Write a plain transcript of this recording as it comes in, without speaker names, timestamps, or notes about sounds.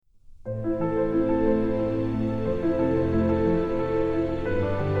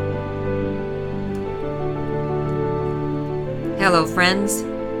Hello, friends.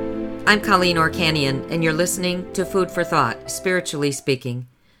 I'm Colleen Orcanian, and you're listening to Food for Thought, Spiritually Speaking,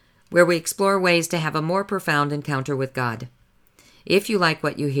 where we explore ways to have a more profound encounter with God. If you like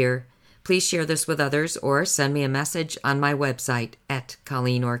what you hear, please share this with others or send me a message on my website at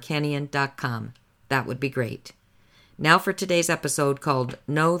colleenorcanian.com. That would be great. Now for today's episode called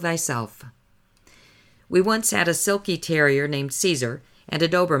Know Thyself. We once had a silky terrier named Caesar and a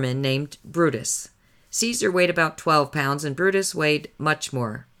Doberman named Brutus. Caesar weighed about 12 pounds and Brutus weighed much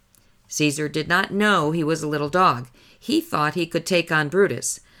more. Caesar did not know he was a little dog. He thought he could take on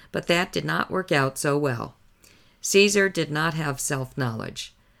Brutus, but that did not work out so well. Caesar did not have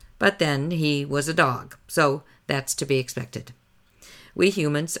self-knowledge, but then he was a dog, so that's to be expected. We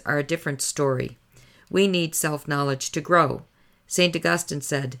humans are a different story. We need self-knowledge to grow. St. Augustine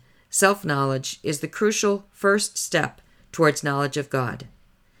said, "Self-knowledge is the crucial first step towards knowledge of God."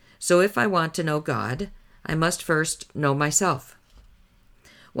 So if I want to know God, I must first know myself.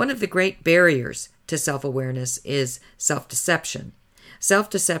 One of the great barriers to self-awareness is self-deception.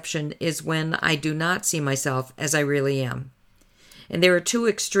 Self-deception is when I do not see myself as I really am. And there are two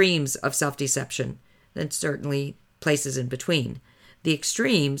extremes of self-deception, and certainly places in between. The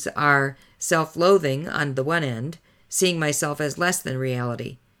extremes are self-loathing on the one end, seeing myself as less than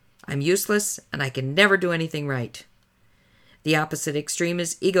reality. I'm useless and I can never do anything right. The opposite extreme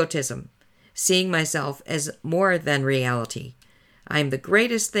is egotism, seeing myself as more than reality. I am the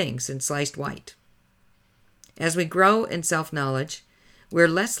greatest thing since sliced white. As we grow in self-knowledge, we're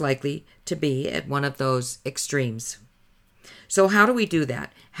less likely to be at one of those extremes. So how do we do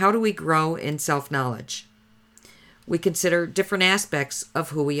that? How do we grow in self-knowledge? We consider different aspects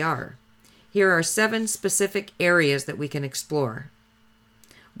of who we are. Here are 7 specific areas that we can explore.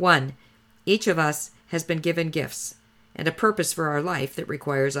 1. Each of us has been given gifts and a purpose for our life that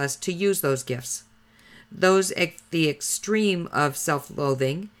requires us to use those gifts. Those at the extreme of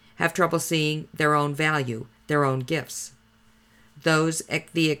self-loathing have trouble seeing their own value, their own gifts. Those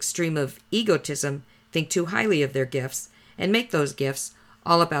at the extreme of egotism think too highly of their gifts and make those gifts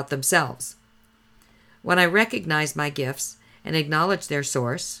all about themselves. When I recognize my gifts and acknowledge their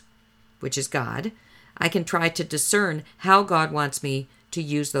source, which is God, I can try to discern how God wants me to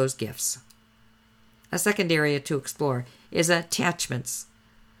use those gifts. A second area to explore is attachments.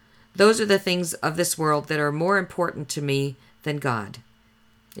 Those are the things of this world that are more important to me than God.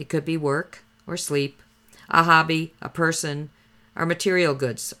 It could be work or sleep, a hobby, a person, our material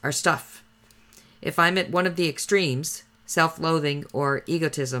goods, our stuff. If I'm at one of the extremes, self-loathing or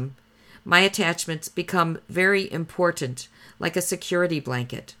egotism, my attachments become very important, like a security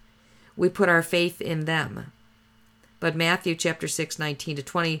blanket. We put our faith in them. But Matthew chapter 6,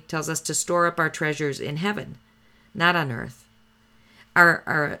 19-20 tells us to store up our treasures in heaven, not on earth.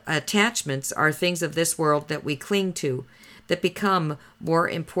 Our attachments are things of this world that we cling to, that become more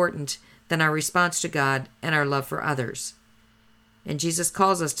important than our response to God and our love for others. And Jesus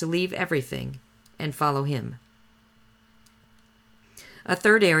calls us to leave everything and follow Him. A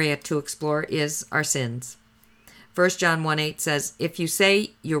third area to explore is our sins. 1 John 1:8 says, "If you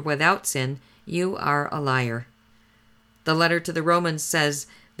say you're without sin, you are a liar." The letter to the Romans says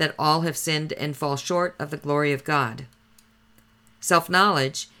that all have sinned and fall short of the glory of God.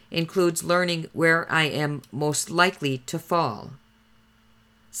 Self-knowledge includes learning where I am most likely to fall.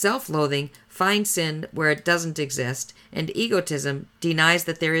 Self-loathing finds sin where it doesn't exist, and egotism denies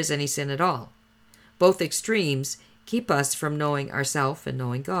that there is any sin at all. Both extremes keep us from knowing ourselves and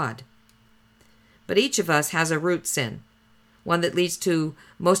knowing God. But each of us has a root sin, one that leads to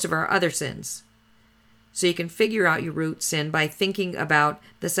most of our other sins. So you can figure out your root sin by thinking about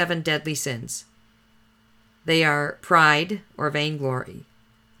the 7 deadly sins. They are pride or vainglory,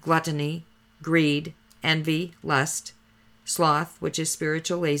 gluttony, greed, envy, lust, sloth, which is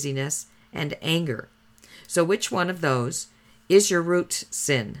spiritual laziness, and anger. So which one of those is your root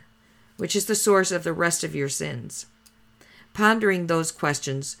sin, which is the source of the rest of your sins? Pondering those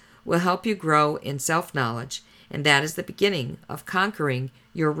questions will help you grow in self-knowledge, and that is the beginning of conquering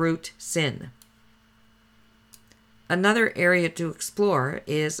your root sin. Another area to explore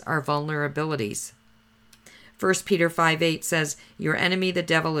is our vulnerabilities. 1 Peter 5:8 says, "Your enemy the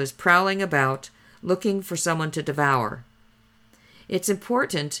devil is prowling about, looking for someone to devour." It's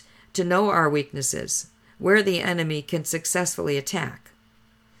important to know our weaknesses, where the enemy can successfully attack.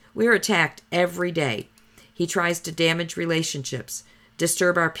 We are attacked every day. He tries to damage relationships,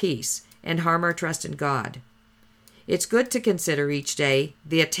 disturb our peace, and harm our trust in God. It's good to consider each day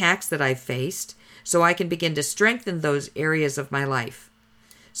the attacks that I've faced, so I can begin to strengthen those areas of my life,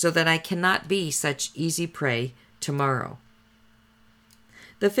 so that I cannot be such easy prey tomorrow.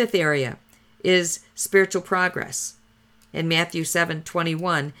 The fifth area is spiritual progress. In Matthew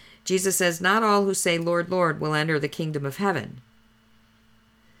 7:21, Jesus says, "Not all who say, 'Lord, Lord,' will enter the kingdom of heaven."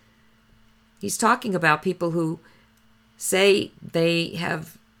 He's talking about people who say they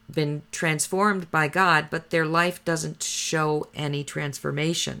have been transformed by God, but their life doesn't show any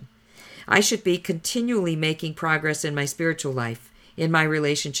transformation. I should be continually making progress in my spiritual life, in my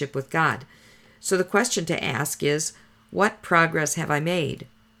relationship with God. So the question to ask is, what progress have I made?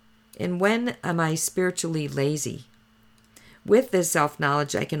 And when am I spiritually lazy? With this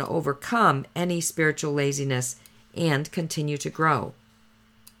self-knowledge, I can overcome any spiritual laziness and continue to grow.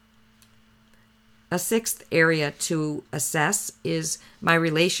 A sixth area to assess is my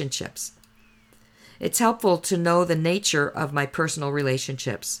relationships. It's helpful to know the nature of my personal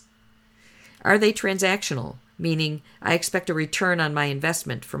relationships. Are they transactional, meaning I expect a return on my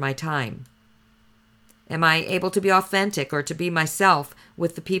investment for my time? Am I able to be authentic or to be myself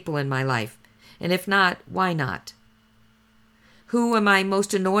with the people in my life? And if not, why not? Who am I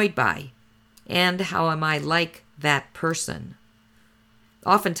most annoyed by? And how am I like that person?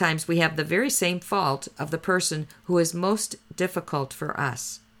 Oftentimes we have the very same fault of the person who is most difficult for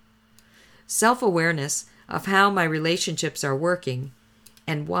us. Self-awareness of how my relationships are working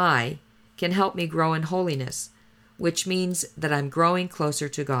and why can help me grow in holiness, which means that I'm growing closer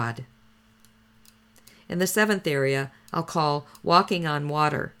to God. And the seventh area I'll call walking on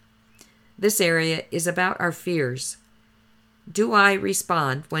water. This area is about our fears. Do I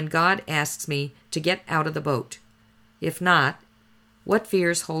respond when God asks me to get out of the boat? If not, what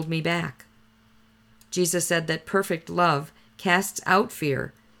fears hold me back? Jesus said that perfect love casts out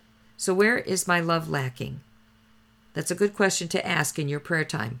fear. So where is my love lacking? That's a good question to ask in your prayer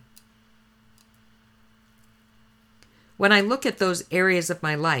time. When I look at those areas of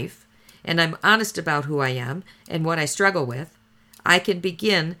my life, and I'm honest about who I am and what I struggle with, I can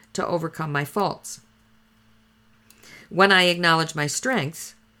begin to overcome my faults. When I acknowledge my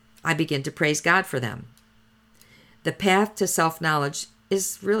strengths, I begin to praise God for them. The path to self-knowledge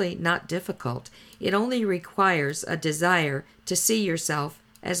is really not difficult. It only requires a desire to see yourself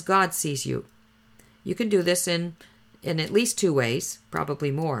as God sees you. You can do this in at least two ways, probably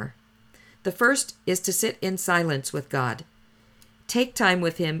more. The first is to sit in silence with God. Take time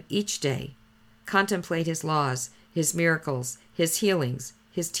with Him each day. Contemplate His laws, His miracles, His healings,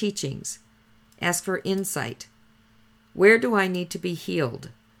 His teachings. Ask for insight. Where do I need to be healed?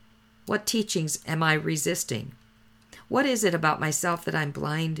 What teachings am I resisting? What is it about myself that I'm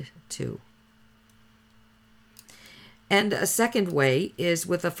blind to? And a second way is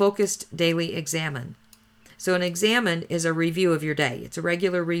with a focused daily examine. So an examine is a review of your day. It's a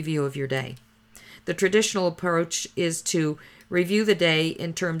regular review of your day. The traditional approach is to review the day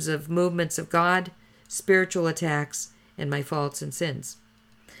in terms of movements of God, spiritual attacks, and my faults and sins.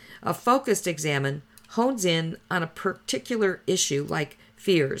 A focused examine hones in on a particular issue like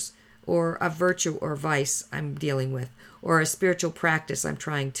fears, or a virtue or vice I'm dealing with, or a spiritual practice I'm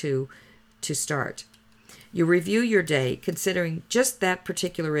trying to start. You review your day considering just that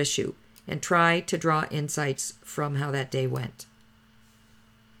particular issue and try to draw insights from how that day went.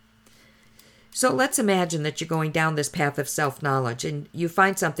 So let's imagine that you're going down this path of self-knowledge and you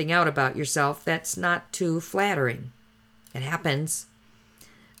find something out about yourself that's not too flattering. It happens.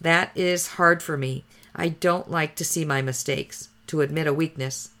 That is hard for me. I don't like to see my mistakes, to admit a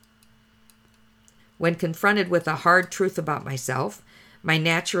weakness. When confronted with a hard truth about myself, my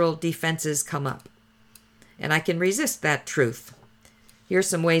natural defenses come up. And I can resist that truth. Here's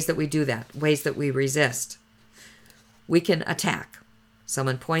some ways that we do that, ways that we resist. We can attack.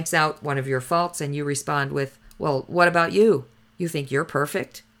 Someone points out one of your faults and you respond with, "Well, what about you? You think you're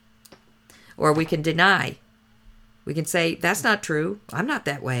perfect?" Or we can deny. We can say, "That's not true. I'm not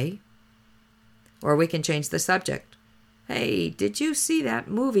that way." Or we can change the subject. "Hey, did you see that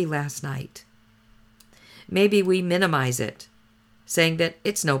movie last night?" Maybe we minimize it, saying that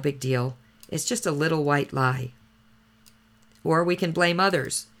it's no big deal. It's just a little white lie. Or we can blame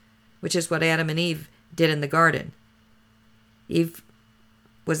others, which is what Adam and Eve did in the garden. Eve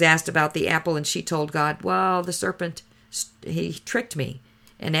was asked about the apple and she told God, "Well, the serpent, he tricked me."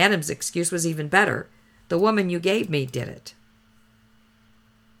 And Adam's excuse was even better. "The woman you gave me did it."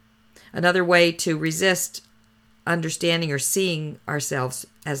 Another way to resist understanding or seeing ourselves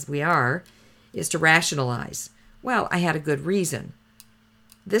as we are is to rationalize. "Well, I had a good reason."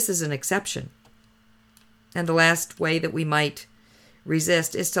 This is an exception. And the last way that we might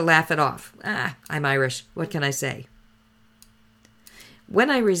resist is to laugh it off. I'm Irish. What can I say? When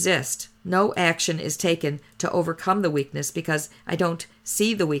I resist, no action is taken to overcome the weakness because I don't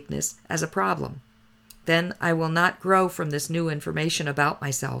see the weakness as a problem. Then I will not grow from this new information about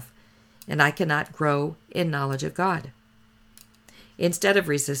myself, and I cannot grow in knowledge of God. Instead of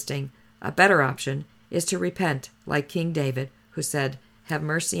resisting, a better option is to repent, like King David, who said, "Have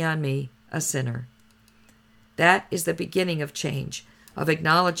mercy on me, a sinner." That is the beginning of change, of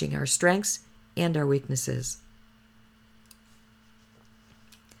acknowledging our strengths and our weaknesses.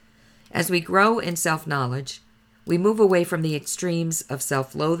 As we grow in self-knowledge, we move away from the extremes of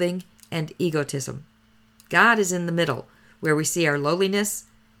self-loathing and egotism. God is in the middle, where we see our lowliness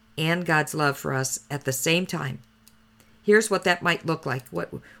and God's love for us at the same time. Here's what that might look like,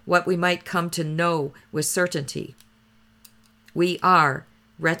 what we might come to know with certainty. We are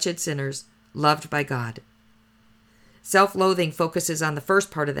wretched sinners loved by God. Self-loathing focuses on the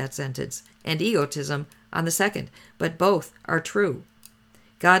first part of that sentence, and egotism on the second, but both are true.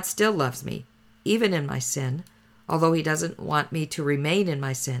 God still loves me, even in my sin, although He doesn't want me to remain in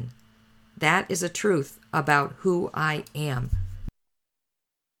my sin. That is a truth about who I am.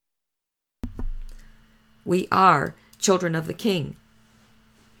 We are children of the King.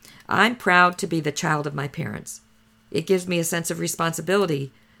 I'm proud to be the child of my parents. It gives me a sense of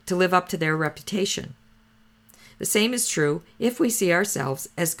responsibility to live up to their reputation. The same is true if we see ourselves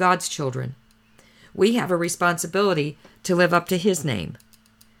as God's children. We have a responsibility to live up to His name.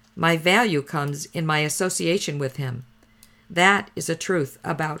 My value comes in my association with Him. That is a truth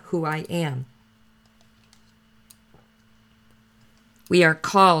about who I am. We are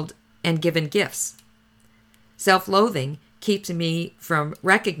called and given gifts. Self-loathing keeps me from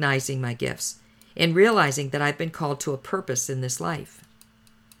recognizing my gifts and realizing that I've been called to a purpose in this life.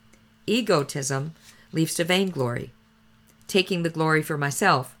 Egotism leads to vainglory, taking the glory for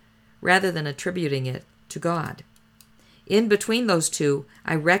myself rather than attributing it to God. In between those two,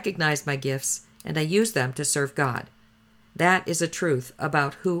 I recognize my gifts and I use them to serve God. That is a truth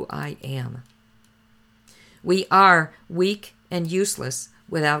about who I am. We are weak and useless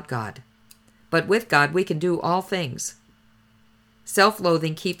without God, but with God we can do all things.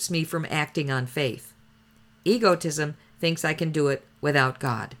 Self-loathing keeps me from acting on faith. Egotism thinks I can do it without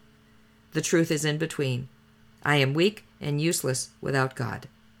God. The truth is in between. I am weak and useless without God.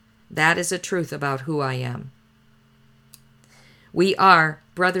 That is a truth about who I am. We are,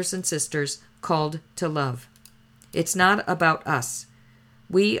 brothers and sisters, called to love. It's not about us.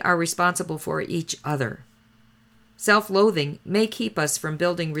 We are responsible for each other. Self-loathing may keep us from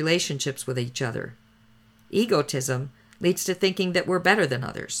building relationships with each other. Egotism leads to thinking that we're better than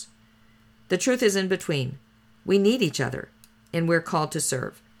others. The truth is in between. We need each other, and we're called to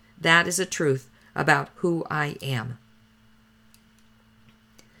serve. That is a truth about who I am.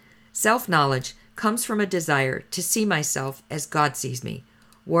 Self-knowledge comes from a desire to see myself as God sees me,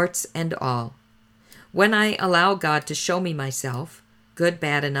 warts and all. When I allow God to show me myself, good,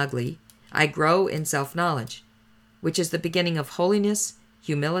 bad, and ugly, I grow in self-knowledge, which is the beginning of holiness,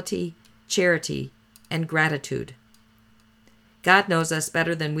 humility, charity, and gratitude. God knows us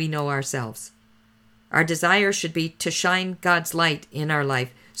better than we know ourselves. Our desire should be to shine God's light in our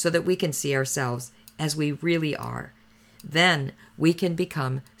life so that we can see ourselves as we really are. Then we can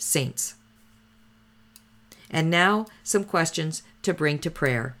become saints. And now, some questions to bring to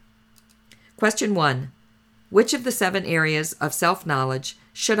prayer. Question 1. Which of the 7 areas of self-knowledge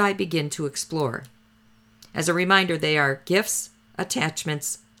should I begin to explore? As a reminder, they are gifts,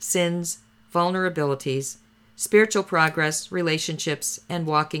 attachments, sins, vulnerabilities, spiritual progress, relationships, and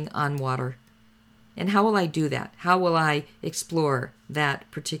walking on water. And how will I do that? How will I explore that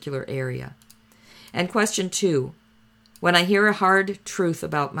particular area? And question 2. When I hear a hard truth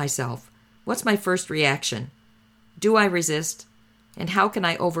about myself, what's my first reaction? Do I resist? And how can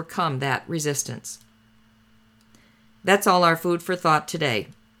I overcome that resistance? That's all our food for thought today.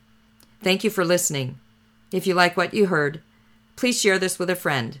 Thank you for listening. If you like what you heard, please share this with a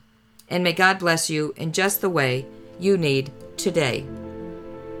friend. And may God bless you in just the way you need today.